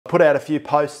put out a few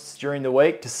posts during the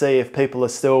week to see if people are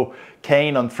still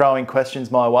keen on throwing questions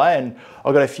my way, and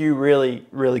I've got a few really,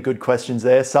 really good questions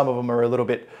there. Some of them are a little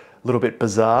bit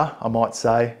bizarre, I might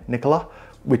say, Nicola,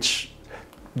 which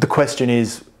the question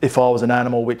is, if I was an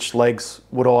animal, which legs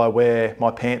would I wear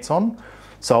my pants on?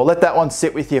 So I'll let that one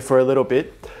sit with you for a little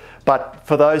bit. But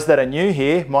for those that are new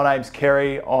here, my name's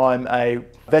Kerry. I'm a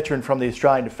veteran from the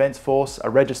Australian Defence Force, a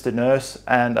registered nurse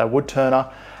and a wood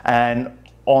turner. And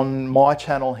on my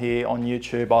channel here on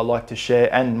YouTube, I like to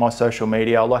share, and my social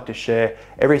media, I like to share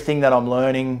everything that I'm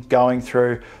learning, going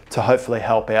through, to hopefully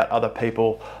help out other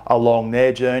people along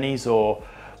their journeys or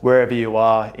wherever you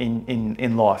are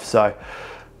in life. So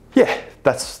yeah,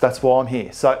 that's why I'm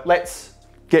here. So let's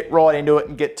get right into it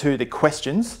and get to the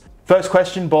questions. First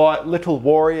question by Little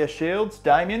Warrior Shields,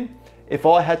 Damien. If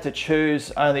I had to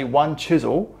choose only one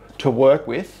chisel to work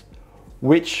with,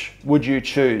 which would you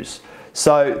choose?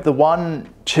 So the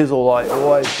one chisel I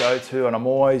always go to and I'm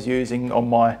always using on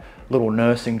my little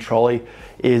nursing trolley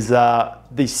is the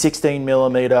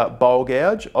 16mm bowl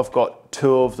gouge. I've got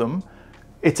two of them.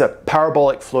 It's a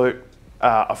parabolic flute,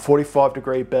 a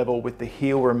 45-degree bevel with the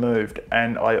heel removed,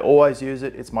 and I always use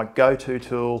it. It's my go-to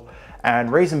tool,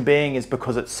 and reason being is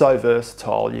because it's so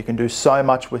versatile. You can do so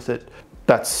much with it.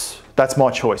 That's my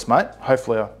choice, mate.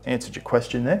 Hopefully I answered your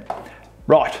question there.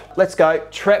 Right, let's go.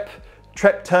 Trep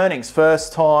Turnings,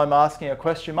 first time asking a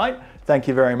question, mate. Thank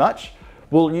you very much.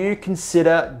 Will you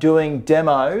consider doing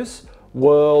demos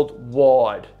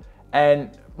worldwide?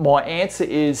 And my answer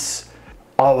is,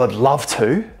 I would love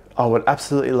to. I would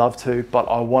absolutely love to, but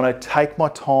I want to take my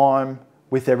time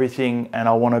with everything and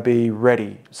I want to be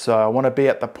ready. So I want to be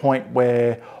at the point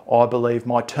where I believe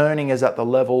my turning is at the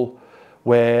level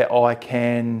where I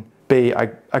can be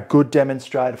a good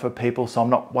demonstrator for people, so I'm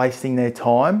not wasting their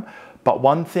time. But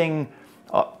one thing,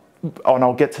 and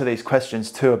I'll get to these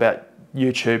questions too about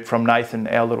YouTube from Nathan,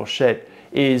 our little shed,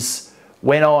 is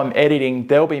when I'm editing,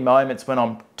 there'll be moments when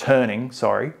I'm turning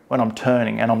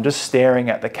and I'm just staring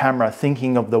at the camera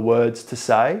thinking of the words to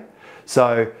say.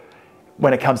 So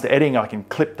when it comes to editing, I can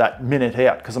clip that minute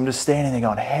out because I'm just standing there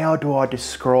going, how do I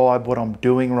describe what I'm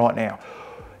doing right now?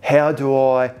 How do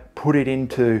I put it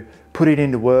into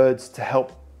words to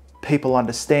help people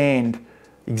understand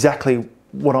exactly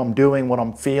what I'm doing, what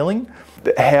I'm feeling?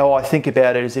 How I think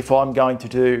about it is, if I'm going to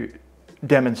do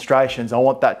demonstrations, I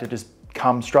want that to just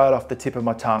come straight off the tip of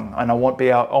my tongue, and I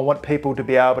want people to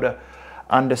be able to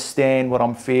understand what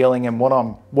I'm feeling and what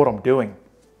I'm doing.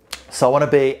 So I want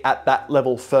to be at that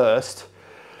level first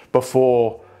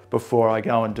before I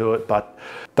go and do it. But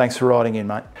thanks for writing in,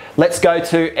 mate. Let's go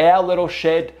to our little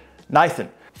shed, Nathan.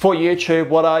 For YouTube,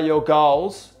 what are your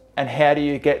goals and how do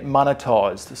you get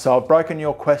monetized? So I've broken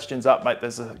your questions up, mate.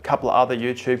 There's a couple of other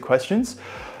YouTube questions,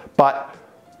 but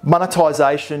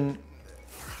monetization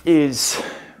is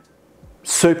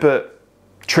super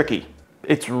tricky.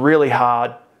 It's really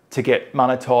hard to get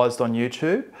monetized on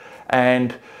YouTube,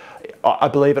 and I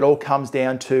believe it all comes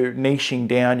down to niching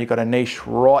down. You've got to niche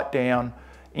right down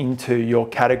into your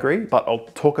category, but I'll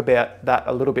talk about that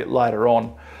a little bit later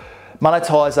on.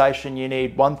 Monetization, you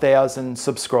need 1,000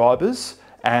 subscribers,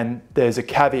 and there's a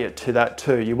caveat to that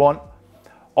too.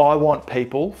 I want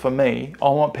people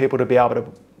to be able to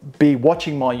be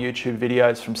watching my YouTube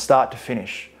videos from start to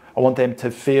finish. I want them to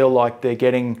feel like they're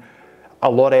getting a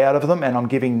lot out of them and I'm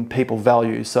giving people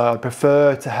value. So I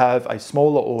prefer to have a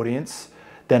smaller audience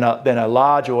than a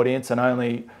large audience and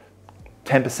only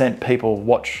 10% people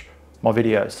watch my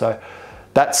videos. So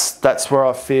that's where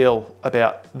I feel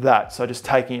about that. So just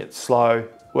taking it slow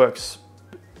works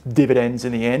dividends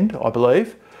in the end, I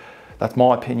believe. That's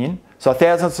my opinion. So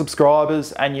 1,000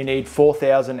 subscribers and you need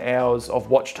 4,000 hours of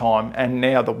watch time. And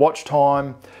now the watch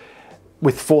time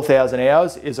with 4,000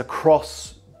 hours is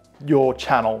across your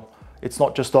channel. It's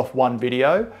not just off one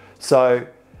video. So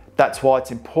that's why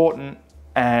it's important.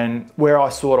 And where I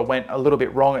sort of went a little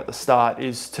bit wrong at the start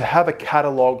is to have a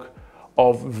catalog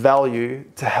of value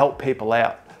to help people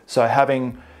out. So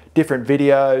having different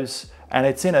videos, and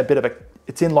it's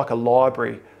in like a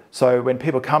library. So when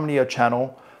people come to your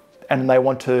channel and they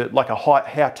want to, like a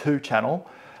how-to channel,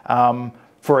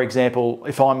 for example,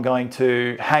 if I'm going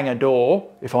to hang a door,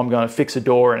 if I'm going to fix a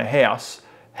door in a house,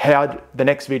 the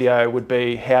next video would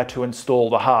be how to install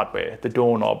the hardware, the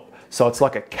doorknob. So it's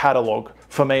like a catalog.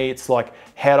 For me, it's like,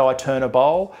 how do I turn a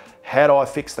bowl? How do I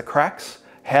fix the cracks?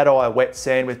 How do I wet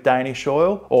sand with Danish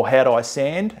oil? Or how do I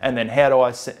sand? And then how do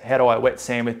I wet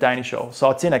sand with Danish oil? So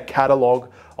it's in a catalog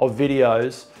of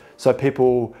videos so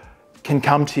people can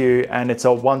come to you and it's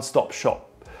a one-stop shop.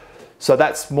 So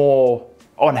that's more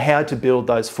on how to build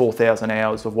those 4,000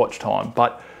 hours of watch time.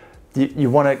 But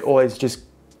you want to always just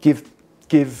give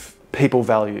give people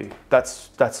value. That's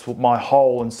what my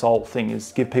whole and soul thing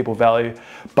is, give people value.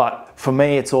 But for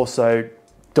me, it's also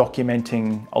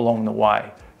documenting along the way.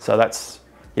 So that's,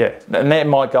 yeah, and they're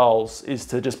my goals, is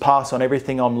to just pass on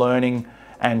everything I'm learning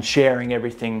and sharing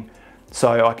everything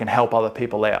so I can help other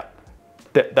people out.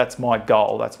 That's my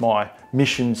goal. That's my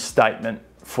mission statement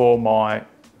for my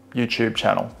YouTube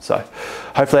channel. So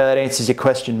hopefully that answers your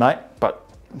question, mate. But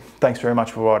thanks very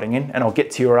much for writing in, and I'll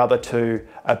get to your other two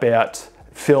about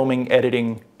filming,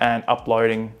 editing, and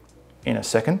uploading in a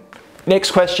second.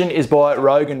 Next question is by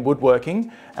Rogan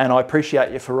Woodworking, and I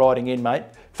appreciate you for writing in, mate.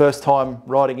 First time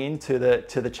writing into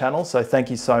the channel, so thank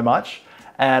you so much.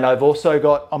 And I've also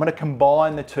got, I'm gonna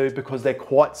combine the two because they're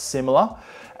quite similar.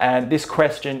 And this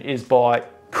question is by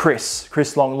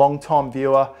Chris Long time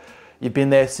viewer. You've been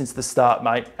there since the start,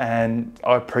 mate, and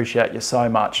I appreciate you so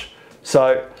much.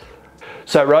 So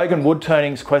Rogan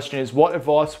Woodturning's question is, what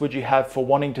advice would you have for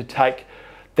wanting to take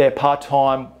their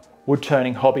part-time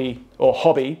woodturning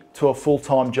hobby to a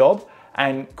full-time job?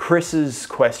 And Chris's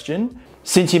question,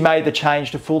 since you made the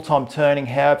change to full-time turning,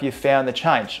 how have you found the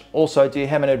change? Also, do you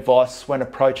have any advice when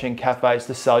approaching cafes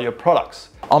to sell your products?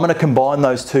 I'm going to combine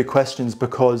those two questions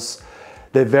because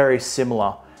they're very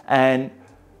similar. And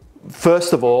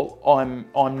first of all,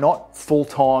 I'm not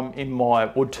full-time in my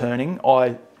woodturning.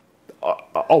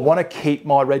 I want to keep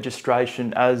my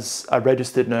registration as a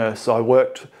registered nurse. I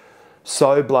worked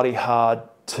so bloody hard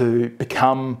to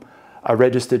become a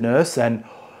registered nurse, and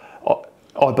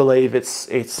I believe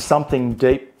it's something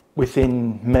deep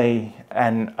within me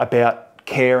and about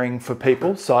caring for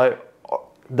people. So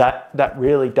that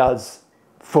really does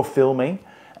fulfill me,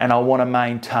 and I want to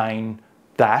maintain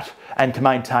that. And to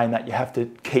maintain that, you have to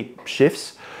keep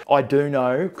shifts. I do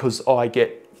know, because I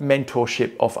get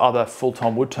mentorship of other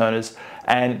full-time woodturners,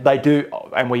 and they do,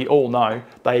 and we all know,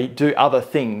 they do other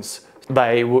things.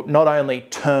 They will not only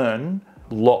turn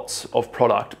lots of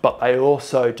product, but they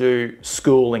also do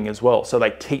schooling as well. So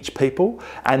they teach people,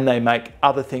 and they make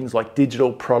other things like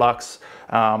digital products,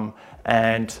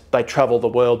 and they travel the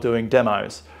world doing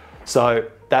demos. So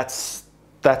that's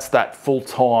that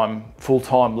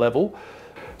full-time level.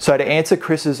 So to answer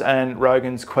Chris's and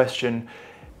Rogan's question,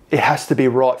 it has to be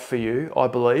right for you, I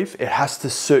believe. It has to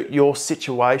suit your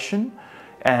situation,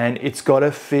 and it's got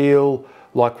to feel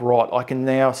like, right, I can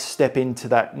now step into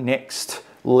that next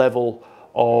level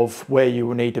of where you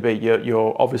will need to be.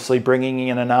 You're obviously bringing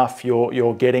in enough,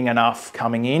 you're getting enough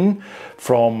coming in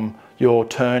from your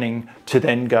turning to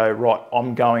then go, right,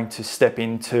 I'm going to step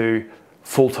into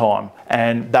full-time.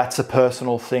 And that's a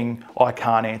personal thing. I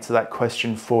can't answer that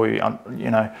question for you,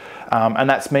 and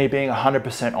that's me being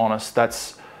 100% honest.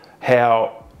 That's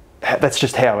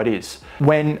just how it is.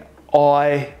 When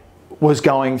I was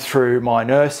going through my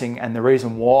nursing, and the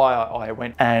reason why I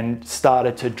went and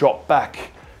started to drop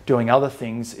back doing other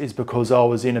things is because I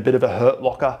was in a bit of a hurt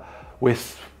locker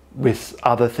with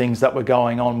other things that were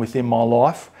going on within my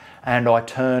life, and I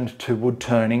turned to wood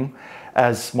turning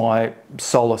as my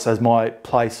solace, as my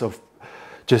place of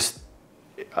just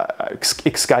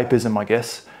escapism, I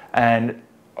guess. And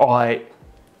I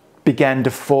began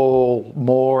to fall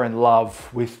more in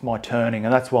love with my turning,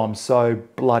 and that's why I'm so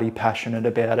bloody passionate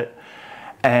about it.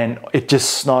 And it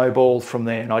just snowballed from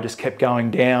there, and I just kept going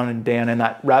down and down in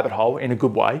that rabbit hole in a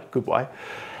good way.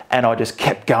 And I just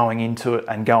kept going into it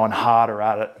and going harder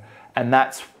at it. And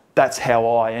that's how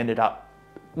I ended up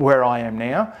where I am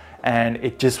now. And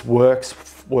it just works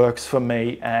for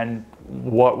me and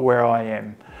where I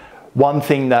am. One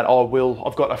thing that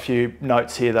I've got a few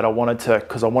notes here that I wanted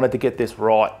to get this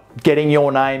right. Getting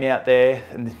your name out there,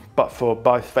 but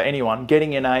for anyone,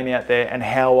 getting your name out there, and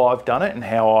how I've done it and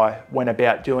how I went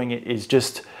about doing it is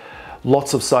just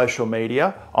lots of social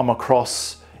media. I'm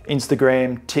across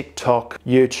Instagram, TikTok,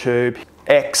 YouTube,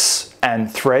 X, and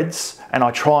Threads, and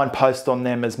I try and post on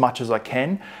them as much as I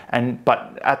can.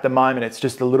 But at the moment, it's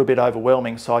just a little bit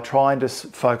overwhelming. So I try and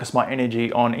just focus my energy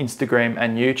on Instagram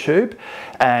and YouTube.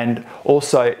 And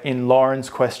also in Lauren's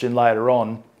question later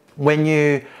on, when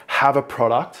you have a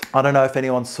product, I don't know if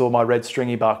anyone saw my red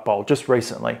stringy bark bowl just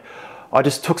recently. I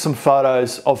just took some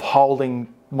photos of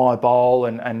holding my bowl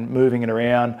and moving it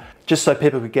around just so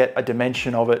people could get a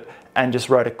dimension of it, and just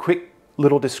wrote a quick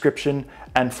little description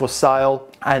and for sale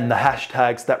and the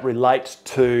hashtags that relate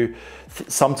to,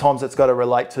 sometimes it's got to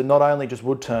relate to not only just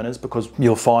wood turners, because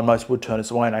you'll find most wood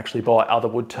turners won't actually buy other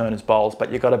wood turners bowls,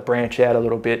 but you've got to branch out a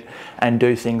little bit and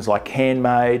do things like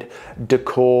handmade,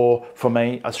 decor, for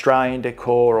me, Australian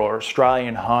decor or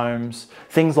Australian homes,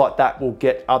 things like that will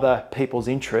get other people's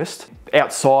interest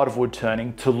outside of wood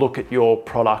turning to look at your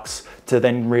products, to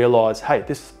then realize, hey,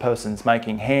 this person's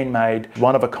making handmade,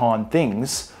 one of a kind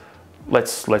things.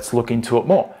 let's look into it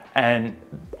more. And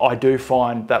I do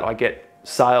find that I get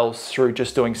sales through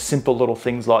just doing simple little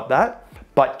things like that.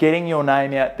 But getting your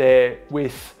name out there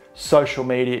with social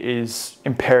media is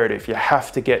imperative. You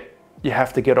have to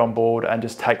get on board and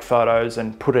just take photos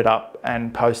and put it up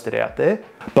and post it out there.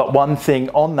 But one thing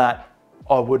on that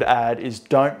I would add is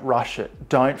don't rush it.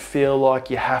 Don't feel like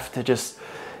you have to just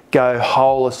go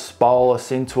holus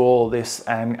bolus into all of this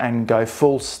and go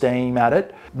full steam at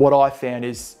it. What I found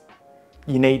is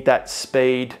you need that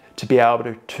speed to be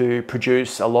able to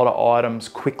produce a lot of items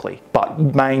quickly, but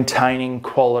maintaining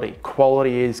quality.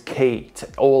 Quality is key to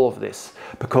all of this,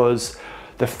 because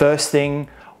the first thing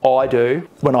I do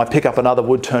when I pick up another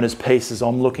wood turner's piece is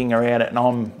I'm looking around it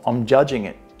and I'm judging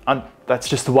it. That's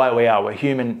just the way we are. We're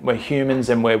humans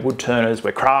and we're wood turners,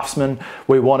 we're craftsmen.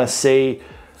 We want to see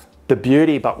the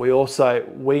beauty, but we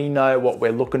know what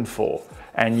we're looking for.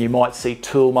 And you might see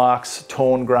tool marks,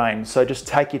 torn grain. So just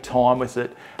take your time with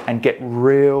it and get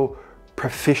real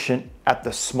proficient at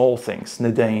the small things.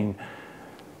 Nadine,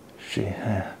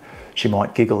 she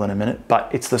might giggle in a minute, but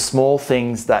it's the small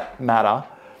things that matter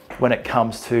when it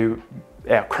comes to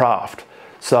our craft.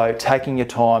 So taking your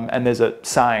time, and there's a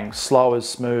saying, slow as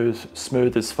smooth,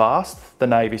 smooth as fast, the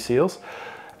Navy SEALs,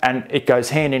 and it goes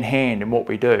hand in hand in what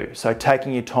we do. So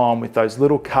taking your time with those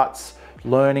little cuts,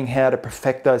 learning how to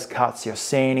perfect those cuts, your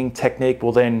sanding technique,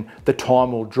 well then the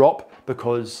time will drop,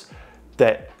 because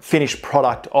that finished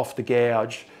product off the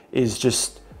gouge is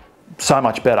just so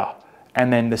much better.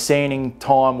 And then the sanding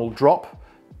time will drop,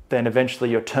 then eventually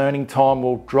your turning time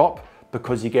will drop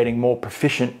because you're getting more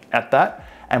proficient at that.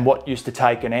 And what used to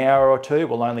take an hour or two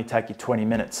will only take you 20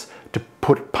 minutes to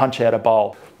punch out a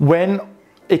bowl. When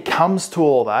it comes to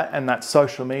all that and that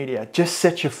social media, just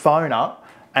set your phone up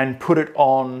and put it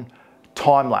on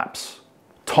time lapse.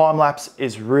 Time lapse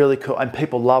is really cool, and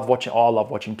people love watching. I love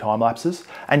watching time lapses.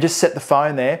 And just set the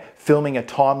phone there, filming a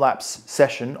time lapse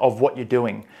session of what you're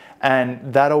doing,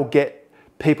 and that'll get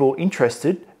people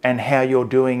interested in how you're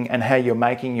doing and how you're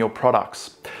making your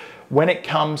products. When it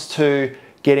comes to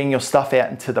getting your stuff out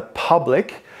into the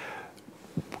public,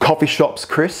 coffee shops,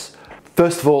 Chris,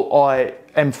 first of all, I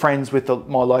am friends with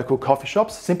my local coffee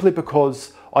shops simply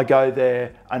because I go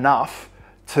there enough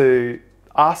to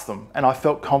ask them, and I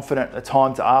felt confident at the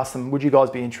time to ask them, would you guys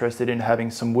be interested in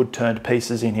having some wood turned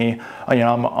pieces in here? You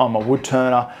know, I'm a wood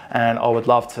turner and I would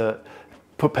love to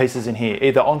put pieces in here,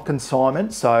 either on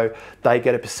consignment, so they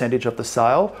get a percentage of the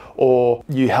sale, or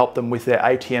you help them with their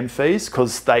ATM fees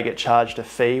because they get charged a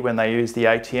fee when they use the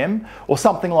ATM, or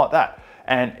something like that,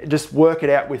 and just work it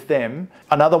out with them.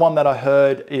 Another one that I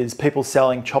heard is people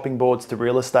selling chopping boards to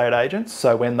real estate agents.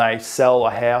 So when they sell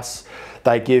a house,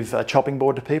 they give a chopping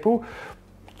board to people.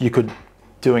 You could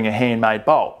doing a handmade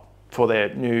bowl for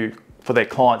their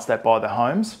clients that buy their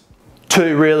homes.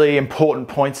 Two really important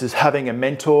points is having a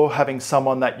mentor, having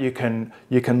someone that you can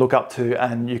look up to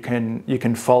and you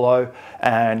can follow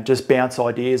and just bounce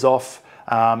ideas off,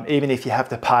 even if you have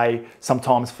to pay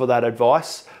sometimes for that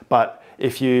advice. But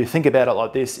if you think about it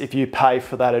like this, if you pay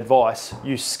for that advice,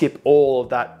 you skip all of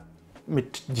that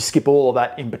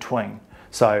in between.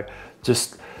 So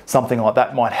just something like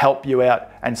that might help you out,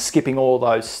 and skipping all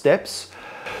those steps.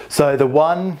 So the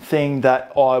one thing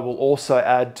that I will also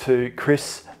add to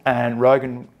Chris and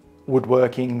Rogan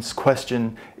Woodworking's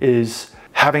question is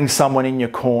having someone in your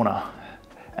corner.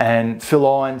 And Phil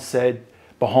Irons said,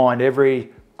 behind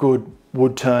every good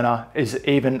wood turner is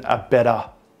even a better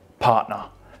partner.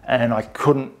 And I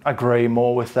couldn't agree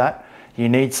more with that. You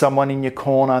need someone in your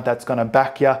corner that's going to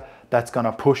back you, that's going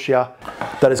to push you,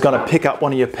 that is going to pick up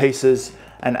one of your pieces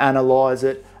and analyze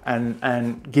it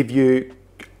and give you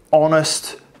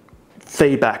honest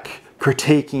feedback,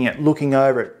 critiquing it, looking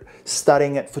over it,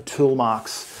 studying it for tool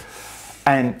marks.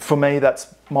 And for me,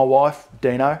 that's my wife,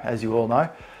 Dino, as you all know.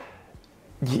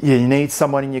 You need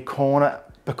someone in your corner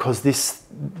because this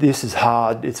is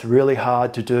hard. It's really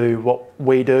hard to do what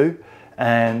we do,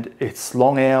 and it's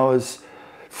long hours,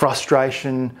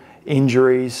 frustration,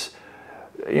 injuries.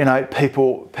 You know,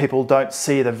 people don't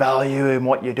see the value in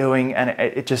what you're doing, and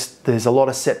it just, there's a lot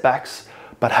of setbacks.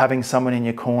 But having someone in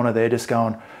your corner, they're just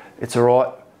going, it's all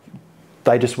right.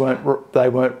 They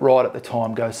weren't right at the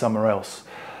time. Go somewhere else.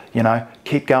 You know,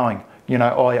 keep going. You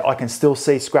know, I can still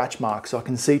see scratch marks. I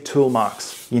can see tool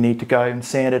marks. You need to go and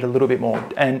sand it a little bit more,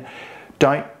 and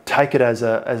don't take it as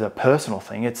a personal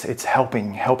thing. It's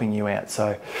helping you out.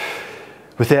 So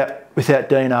without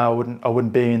Dino, I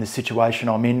wouldn't be in the situation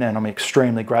I'm in, and I'm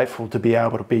extremely grateful to be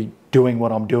able to be doing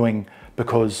what I'm doing,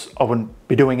 because I wouldn't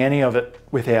be doing any of it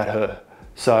without her.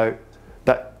 So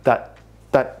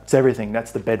that's everything.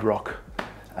 That's the bedrock.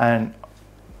 And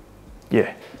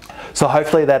yeah. So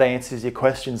hopefully that answers your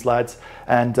questions, lads.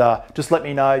 And just let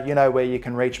me know, you know where you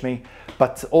can reach me.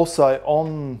 But also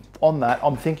on that,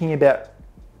 I'm thinking about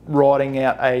writing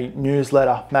out a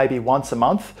newsletter maybe once a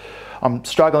month. I'm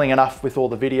struggling enough with all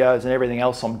the videos and everything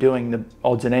else I'm doing, the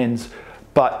odds and ends,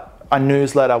 but a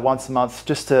newsletter once a month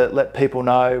just to let people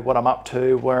know what I'm up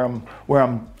to, what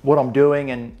I'm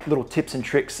doing, and little tips and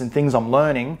tricks and things I'm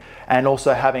learning, and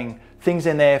also having things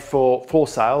in there for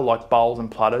sale like bowls and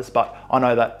platters. But I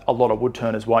know that a lot of wood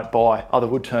turners won't buy other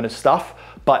wood turners stuff,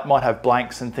 but might have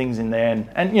blanks and things in there,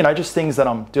 and you know, just things that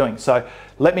I'm doing. So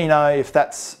let me know if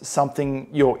that's something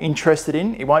you're interested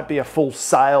in. It won't be a full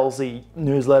salesy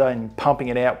newsletter and pumping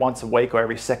it out once a week or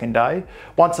every second day.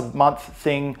 Once a month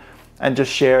thing, and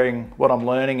just sharing what I'm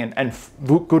learning and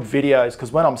good videos,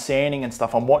 because when I'm sanding and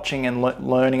stuff, I'm watching and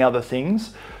learning other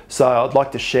things. So I'd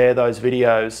like to share those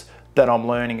videos that I'm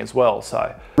learning as well.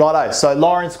 So righto, so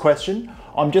Lauren's question,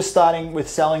 I'm just starting with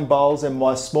selling bowls and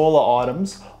my smaller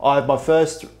items. I have my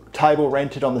first table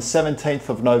rented on the 17th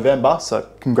of November, so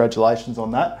congratulations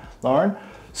on that, Lauren.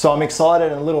 So I'm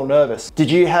excited and a little nervous. Did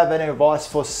you have any advice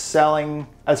for selling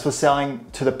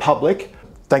to the public?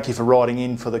 Thank you for writing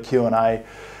in for the Q&A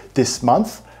this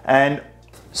month. And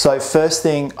so first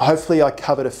thing, hopefully I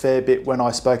covered a fair bit when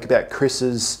I spoke about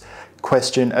Chris's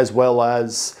question as well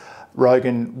as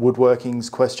Rogan Woodworking's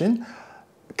question.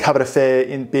 Covered a fair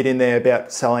bit in there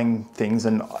about selling things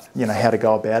and you know how to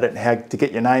go about it and how to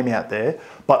get your name out there.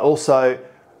 But also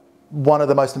one of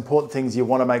the most important things you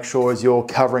want to make sure is you're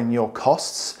covering your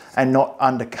costs and not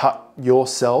undercut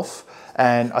yourself.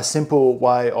 And a simple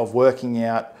way of working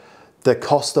out the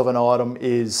cost of an item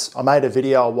is, I made a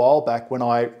video a while back when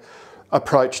I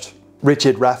approached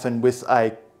Richard Raffin with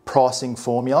a pricing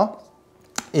formula,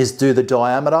 is do the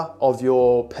diameter of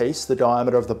your piece, the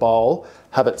diameter of the bowl,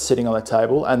 have it sitting on the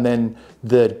table, and then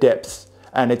the depth,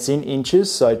 and it's in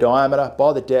inches, so diameter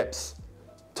by the depth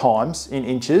times in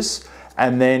inches,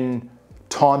 and then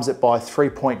times it by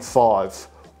 3.5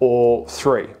 or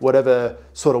 3, whatever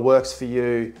sort of works for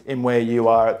you in where you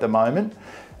are at the moment,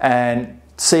 and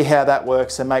see how that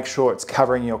works and make sure it's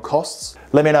covering your costs.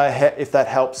 Let me know if that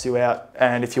helps you out,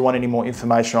 and if you want any more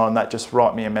information on that, just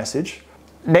write me a message.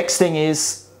 Next thing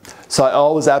is, so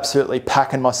I was absolutely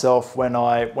packing myself when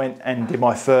I went and did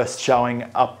my first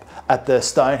showing up at the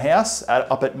Stonehouse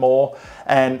up at Moore,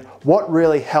 and what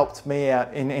really helped me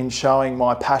out in showing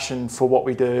my passion for what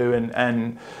we do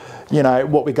and you know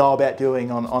what we go about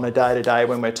doing on a day-to-day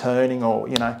when we're turning, or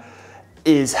you know,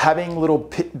 is having little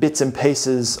bits and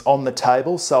pieces on the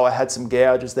table. So I had some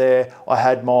gouges there, I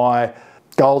had my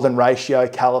golden ratio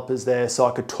calipers there, so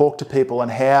I could talk to people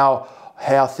and how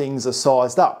things are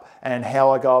sized up and how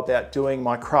I go about doing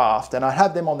my craft. And I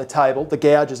have them on the table. The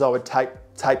gouges I would tape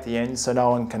the ends so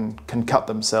no one can cut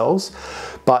themselves.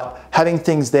 But having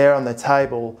things there on the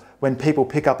table, when people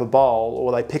pick up a bowl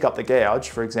or they pick up the gouge,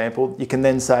 for example, you can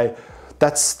then say,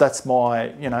 that's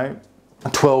my, you know, a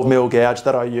 12 mil gouge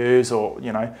that I use, or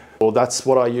you know, or that's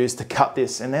what I use to cut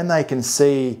this, and then they can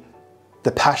see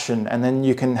the passion, and then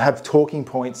you can have talking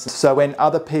points. So when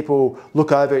other people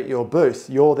look over at your booth,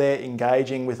 you're there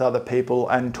engaging with other people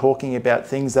and talking about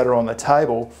things that are on the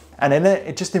table, and then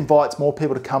it just invites more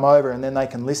people to come over, and then they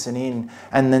can listen in,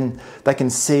 and then they can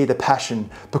see the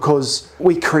passion, because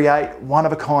we create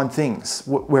one-of-a-kind things.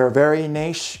 We're a very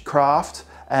niche craft,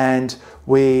 and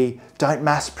we don't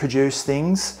mass produce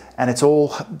things, and it's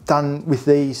all done with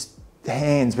these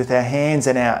hands, with our hands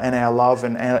and our love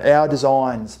and our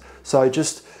designs. So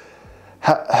just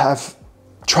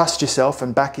trust yourself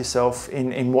and back yourself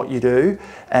in what you do,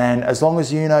 and as long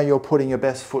as you know you're putting your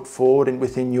best foot forward and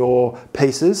within your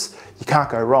pieces, you can't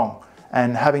go wrong.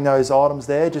 And having those items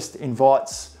there just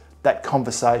invites that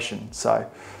conversation. So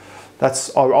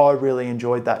I really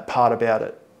enjoyed that part about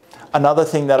it. Another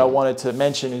thing that I wanted to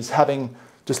mention is having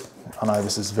I know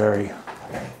this is very,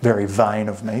 very vain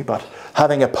of me, but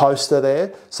having a poster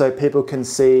there so people can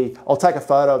see. I'll take a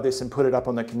photo of this and put it up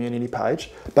on the community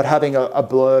page, but having a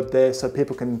blurb there so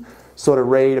people can sort of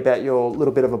read about your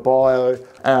little bit of a bio,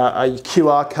 a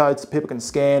QR code so people can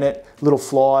scan it, little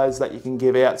flyers that you can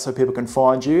give out so people can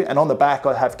find you. And on the back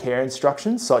I have care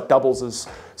instructions, so it doubles as,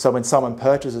 so when someone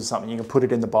purchases something you can put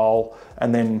it in the bowl,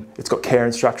 and then it's got care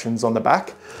instructions on the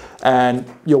back, and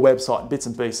your website and bits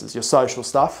and pieces, your social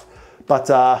stuff. But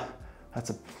that's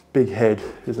a big head,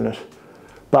 isn't it?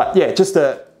 But yeah, just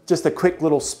a quick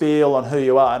little spiel on who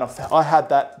you are, and I had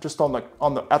that just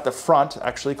at the front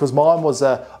actually, because mine was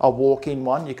a walk-in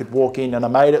one. You could walk in, and I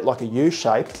made it like a U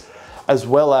shape, as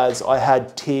well as I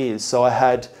had tiers, so I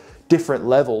had different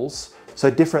levels.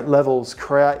 So different levels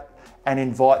create and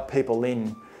invite people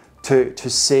in to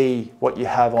see what you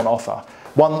have on offer.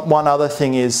 One other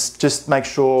thing is just make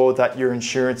sure that your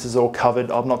insurance is all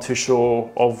covered. I'm not too sure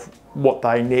of what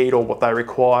they need or what they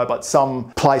require, but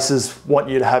some places want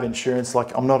you to have insurance.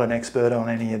 Like, I'm not an expert on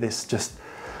any of this, just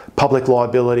public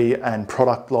liability and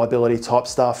product liability type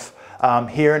stuff.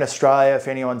 Here in Australia, if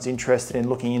anyone's interested in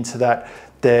looking into that,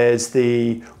 there's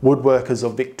the Woodworkers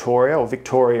of Victoria, or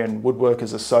Victorian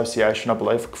Woodworkers Association, I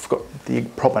believe. I forgot the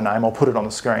proper name, I'll put it on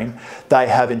the screen. They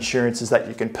have insurances that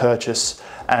you can purchase,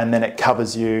 and then it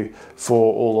covers you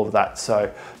for all of that.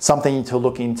 So something to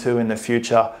look into in the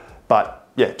future, but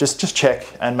yeah, just check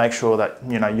and make sure that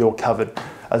you're covered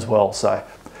as well.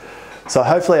 So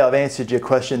hopefully I've answered your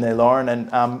question there, Lauren,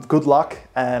 and good luck,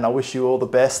 and I wish you all the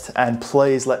best, and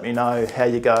please let me know how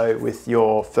you go with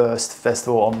your first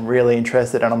festival. I'm really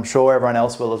interested, and I'm sure everyone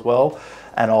else will as well,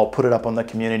 and I'll put it up on the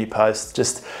community post.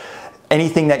 Just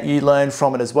anything that you learn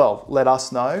from it as well, let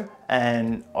us know,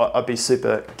 and I'd be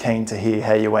super keen to hear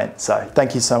how you went. So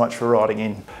thank you so much for writing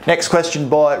in. Next question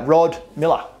by Rod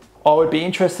Miller. I would be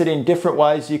interested in different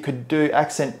ways you could do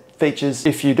accent features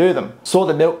if you do them. Saw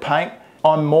the milk paint.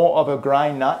 I'm more of a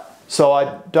grain nut, so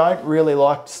I don't really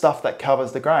like stuff that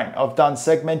covers the grain. I've done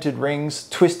segmented rings,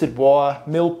 twisted wire,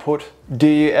 mill put. Do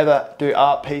you ever do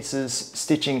art pieces,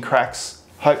 stitching cracks?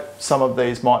 Hope some of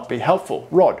these might be helpful.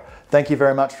 Rod, thank you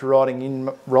very much for writing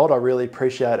in, Rod. I really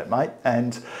appreciate it, mate.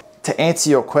 And to answer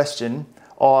your question,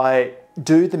 I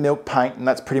do the milk paint, and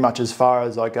that's pretty much as far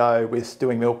as I go with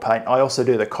doing milk paint. I also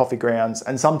do the coffee grounds,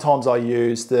 and sometimes I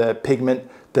use the pigment,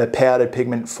 the powdered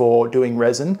pigment, for doing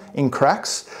resin in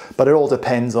cracks, but it all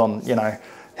depends on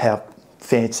how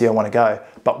fancy I want to go.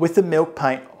 But with the milk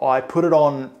paint, I put it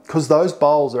on, because those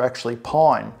bowls are actually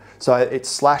pine, so it's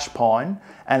slash pine,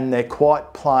 and they're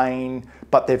quite plain,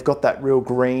 but they've got that real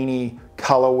greeny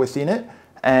color within it,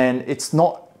 and it's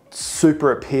not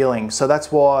super appealing. So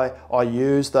that's why I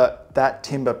use that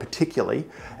timber particularly,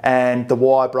 and the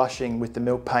wire brushing with the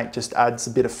milk paint just adds a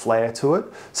bit of flair to it.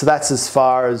 So that's as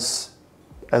far as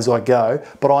I go,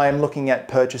 but I am looking at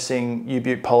purchasing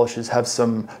U-Butte polishes, have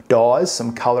some dyes,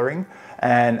 some colouring,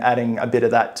 and adding a bit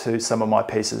of that to some of my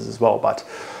pieces as well. But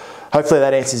hopefully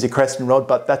that answers your question, Rod,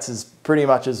 but that's pretty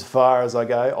much as far as I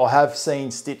go. I have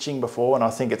seen stitching before, and I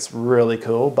think it's really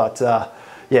cool, but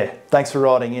yeah, thanks for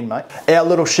writing in, mate. Our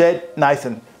little shed,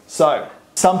 Nathan. So,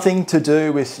 something to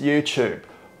do with YouTube.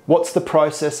 What's the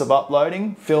process of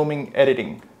uploading, filming,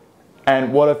 editing?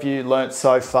 And what have you learnt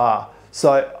so far?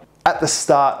 So, at the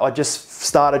start, I just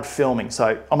started filming.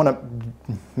 So, I'm gonna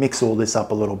mix all this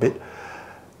up a little bit.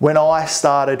 When I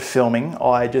started filming,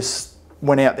 I just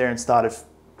went out there and started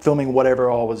filming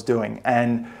whatever I was doing.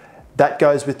 And that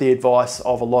goes with the advice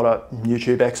of a lot of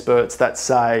YouTube experts that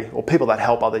say, or people that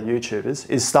help other YouTubers,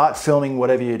 is start filming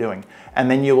whatever you're doing. And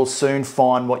then you will soon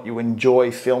find what you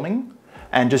enjoy filming,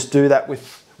 and just do that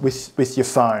with your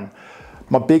phone.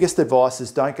 My biggest advice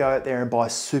is don't go out there and buy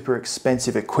super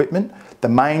expensive equipment. The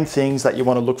main things that you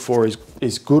want to look for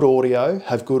is good audio,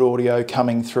 have good audio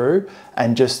coming through,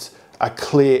 and just a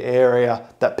clear area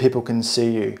that people can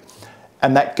see you.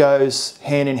 And that goes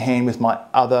hand in hand with my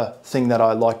other thing that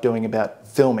I like doing about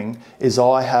filming, is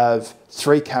I have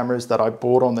 3 cameras that I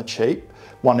bought on the cheap.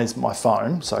 One is my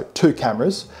phone, so 2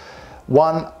 cameras.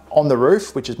 One on the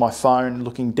roof, which is my phone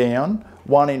looking down,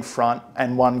 one in front,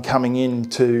 and one coming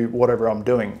into whatever I'm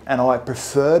doing. And I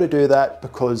prefer to do that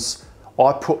because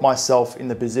I put myself in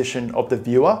the position of the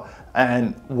viewer,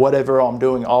 and whatever I'm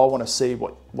doing, I want to see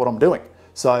what I'm doing.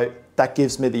 So that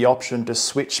gives me the option to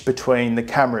switch between the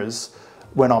cameras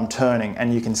when I'm turning,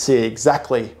 and you can see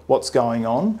exactly what's going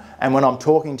on. And when I'm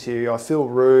talking to you, I feel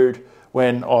rude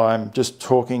when I'm just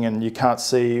talking and you can't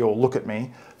see or look at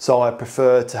me. So I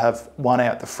prefer to have one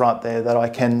out the front there that I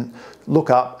can look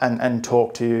up and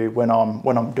talk to you when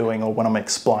I'm doing, or when I'm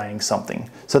explaining something.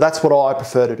 So that's what I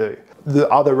prefer to do. The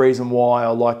other reason why I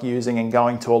like using and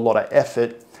going to a lot of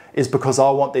effort is because I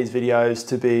want these videos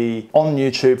to be on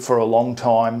YouTube for a long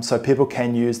time, so people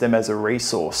can use them as a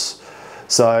resource.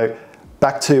 So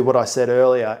back to what I said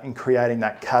earlier, in creating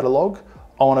that catalog,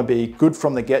 I want to be good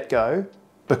from the get-go,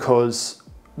 because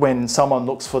when someone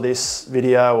looks for this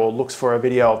video or looks for a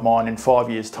video of mine in 5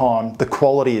 years' time, the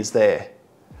quality is there.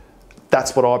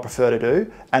 That's what I prefer to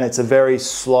do, and it's a very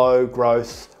slow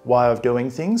growth way of doing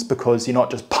things, because you're not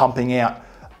just pumping out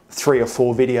 3 or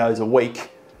 4 videos a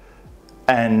week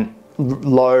and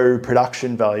low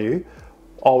production value.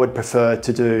 I would prefer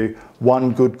to do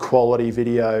 1 good quality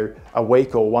video a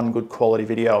week, or 1 good quality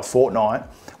video a fortnight,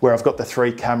 where I've got the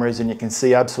 3 cameras and you can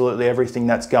see absolutely everything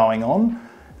that's going on.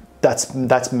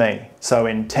 That's me. So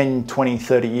in 10, 20,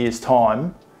 30 years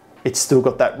time, it's still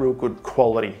got that real good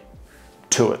quality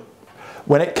to it.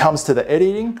 When it comes to the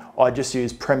editing, I just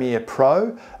use Premiere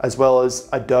Pro as well as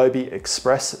Adobe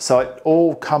Express. So it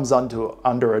all comes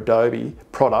under Adobe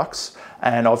products,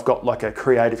 and I've got like a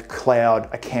Creative Cloud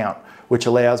account, which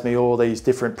allows me all these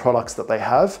different products that they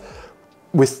have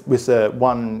with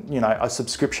a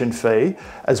subscription fee,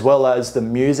 as well as the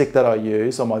music that I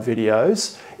use on my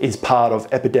videos is part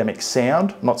of Epidemic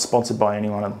Sound. I'm not sponsored by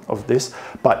anyone of this,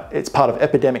 but it's part of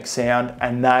Epidemic Sound,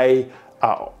 and they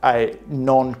are a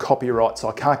non-copyright, so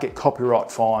I can't get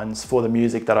copyright fines for the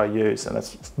music that I use, and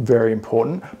that's very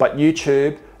important. But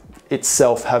YouTube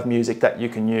itself have music that you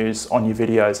can use on your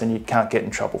videos and you can't get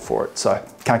in trouble for it, so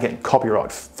you can't get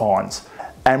copyright fines.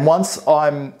 And once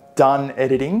I'm done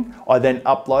editing, I then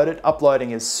upload it. Uploading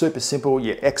is super simple.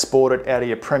 You export it out of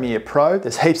your Premiere Pro.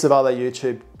 There's heaps of other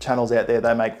YouTube channels out there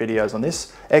that make videos on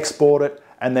this. Export it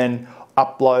and then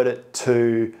upload it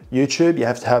to YouTube. You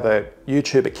have to have a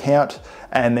YouTube account,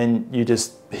 and then you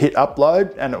just hit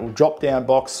upload and it will drop down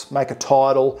box, make a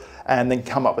title, and then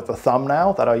come up with a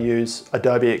thumbnail that I use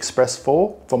Adobe Express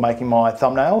for making my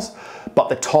thumbnails. But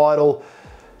the title,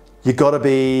 you gotta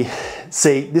be,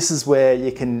 see, this is where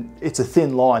you can, it's a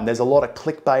thin line. There's a lot of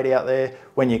clickbait out there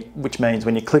which means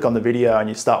when you click on the video and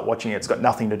you start watching it, it's got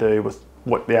nothing to do with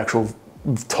what the actual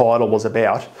title was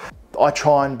about. I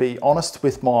try and be honest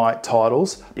with my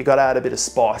titles. You gotta add a bit of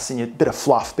spice and a bit of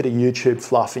fluff, bit of YouTube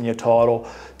fluff in your title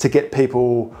to get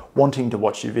people wanting to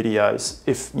watch your videos.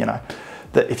 If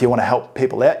you wanna help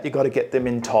people out, you gotta get them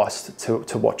enticed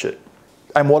to watch it.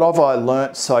 And what have I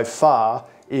learnt so far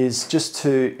is just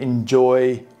to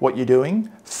enjoy what you're doing.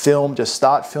 Just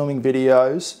start filming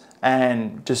videos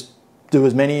and just do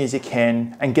as many as you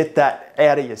can and get that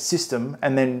out of your system,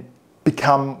 and then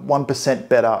become 1%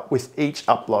 better with each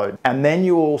upload. And then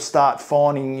you will start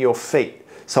finding your feet.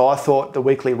 So I thought the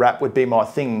weekly wrap would be my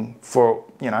thing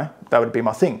that would be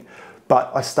my thing.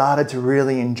 But I started to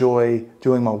really enjoy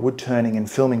doing my wood turning and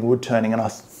filming wood turning, and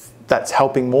that's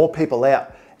helping more people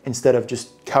out instead of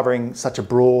just covering such a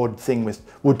broad thing with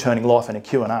wood turning life and a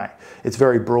Q&A. It's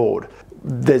very broad.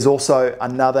 There's also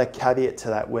another caveat to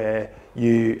that where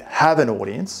you have an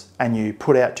audience and you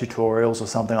put out tutorials or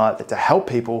something like that to help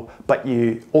people, but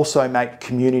you also make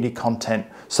community content.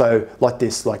 So like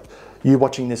this, like you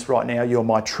watching this right now, you're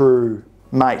my true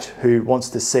mate who wants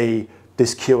to see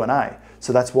this Q&A.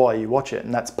 So that's why you watch it,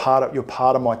 and you're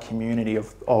part of my community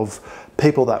of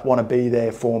people that want to be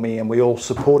there for me, and we all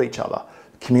support each other.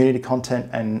 Community content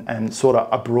and sort of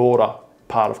a broader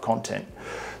part of content.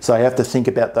 So you have to think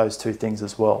about those two things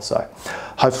as well. So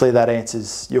hopefully that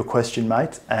answers your question,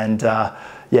 mate. And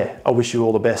yeah, I wish you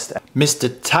all the best.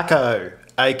 Mr. Taco,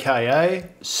 AKA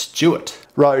Stuart,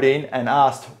 wrote in and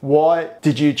asked, why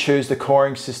did you choose the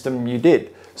coring system you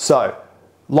did? So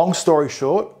long story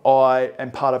short, I am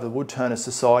part of the Woodturner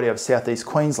Society of Southeast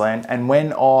Queensland, and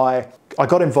when I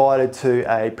got invited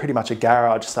to pretty much a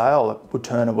garage sale.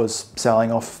 Woodturner was selling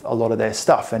off a lot of their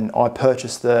stuff, and I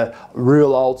purchased the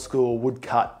real old school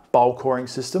Woodcut bowl coring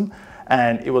system,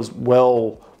 and it was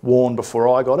well worn before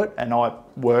I got it, and I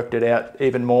worked it out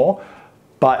even more.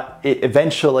 But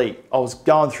eventually, I was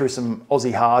going through some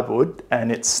Aussie hardwood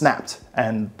and it snapped,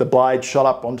 and the blade shot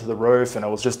up onto the roof, and it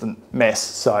was just a mess.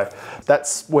 So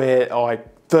that's where I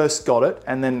first got it,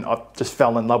 and then I just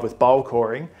fell in love with bowl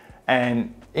coring.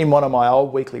 And in one of my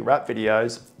old weekly wrap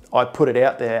videos, I put it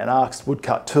out there and asked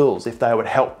Woodcut Tools if they would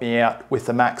help me out with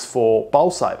the Max 4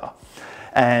 bowl saver.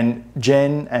 And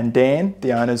Jen and Dan,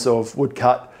 the owners of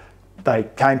Woodcut, they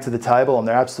came to the table, and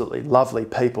they're absolutely lovely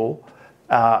people.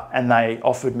 And they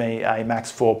offered me a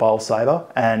Max 4 bowl saver,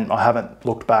 and I haven't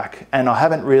looked back. And I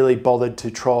haven't really bothered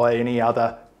to try any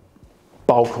other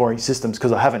bowl coring systems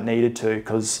because I haven't needed to,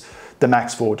 because the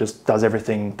Max 4 just does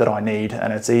everything that I need,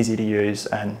 and it's easy to use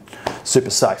and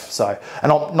super safe. So,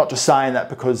 and I'm not just saying that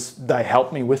because they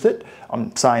helped me with it.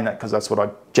 I'm saying that because that's what I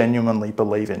genuinely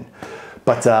believe in.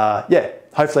 But yeah,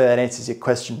 hopefully that answers your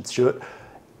question, Stuart.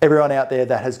 Everyone out there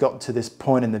that has gotten to this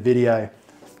point in the video,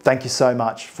 thank you so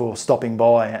much for stopping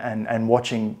by and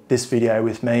watching this video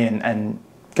with me and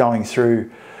going through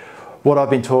what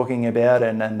I've been talking about,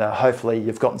 and hopefully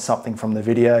you've gotten something from the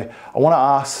video. I want to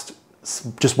ask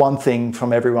just one thing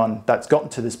from everyone that's gotten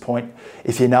to this point.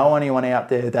 If you know anyone out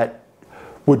there that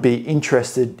would be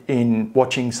interested in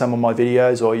watching some of my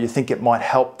videos, or you think it might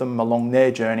help them along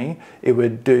their journey, it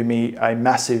would do me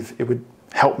it would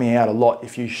help me out a lot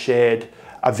if you shared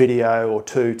a video or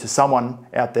two to someone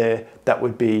out there that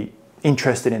would be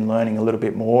interested in learning a little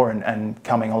bit more and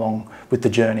coming along with the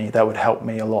journey. That would help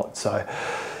me a lot. So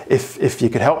if you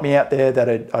could help me out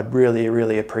there, I'd really,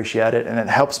 really appreciate it. And it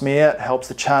helps me out, helps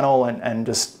the channel, and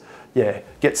just, yeah,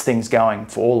 gets things going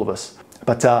for all of us.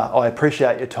 But I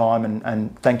appreciate your time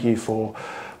and thank you for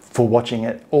watching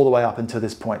it all the way up until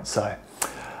this point. So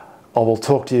I will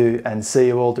talk to you and see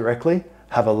you all directly.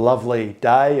 Have a lovely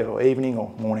day or evening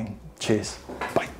or morning. Cheers.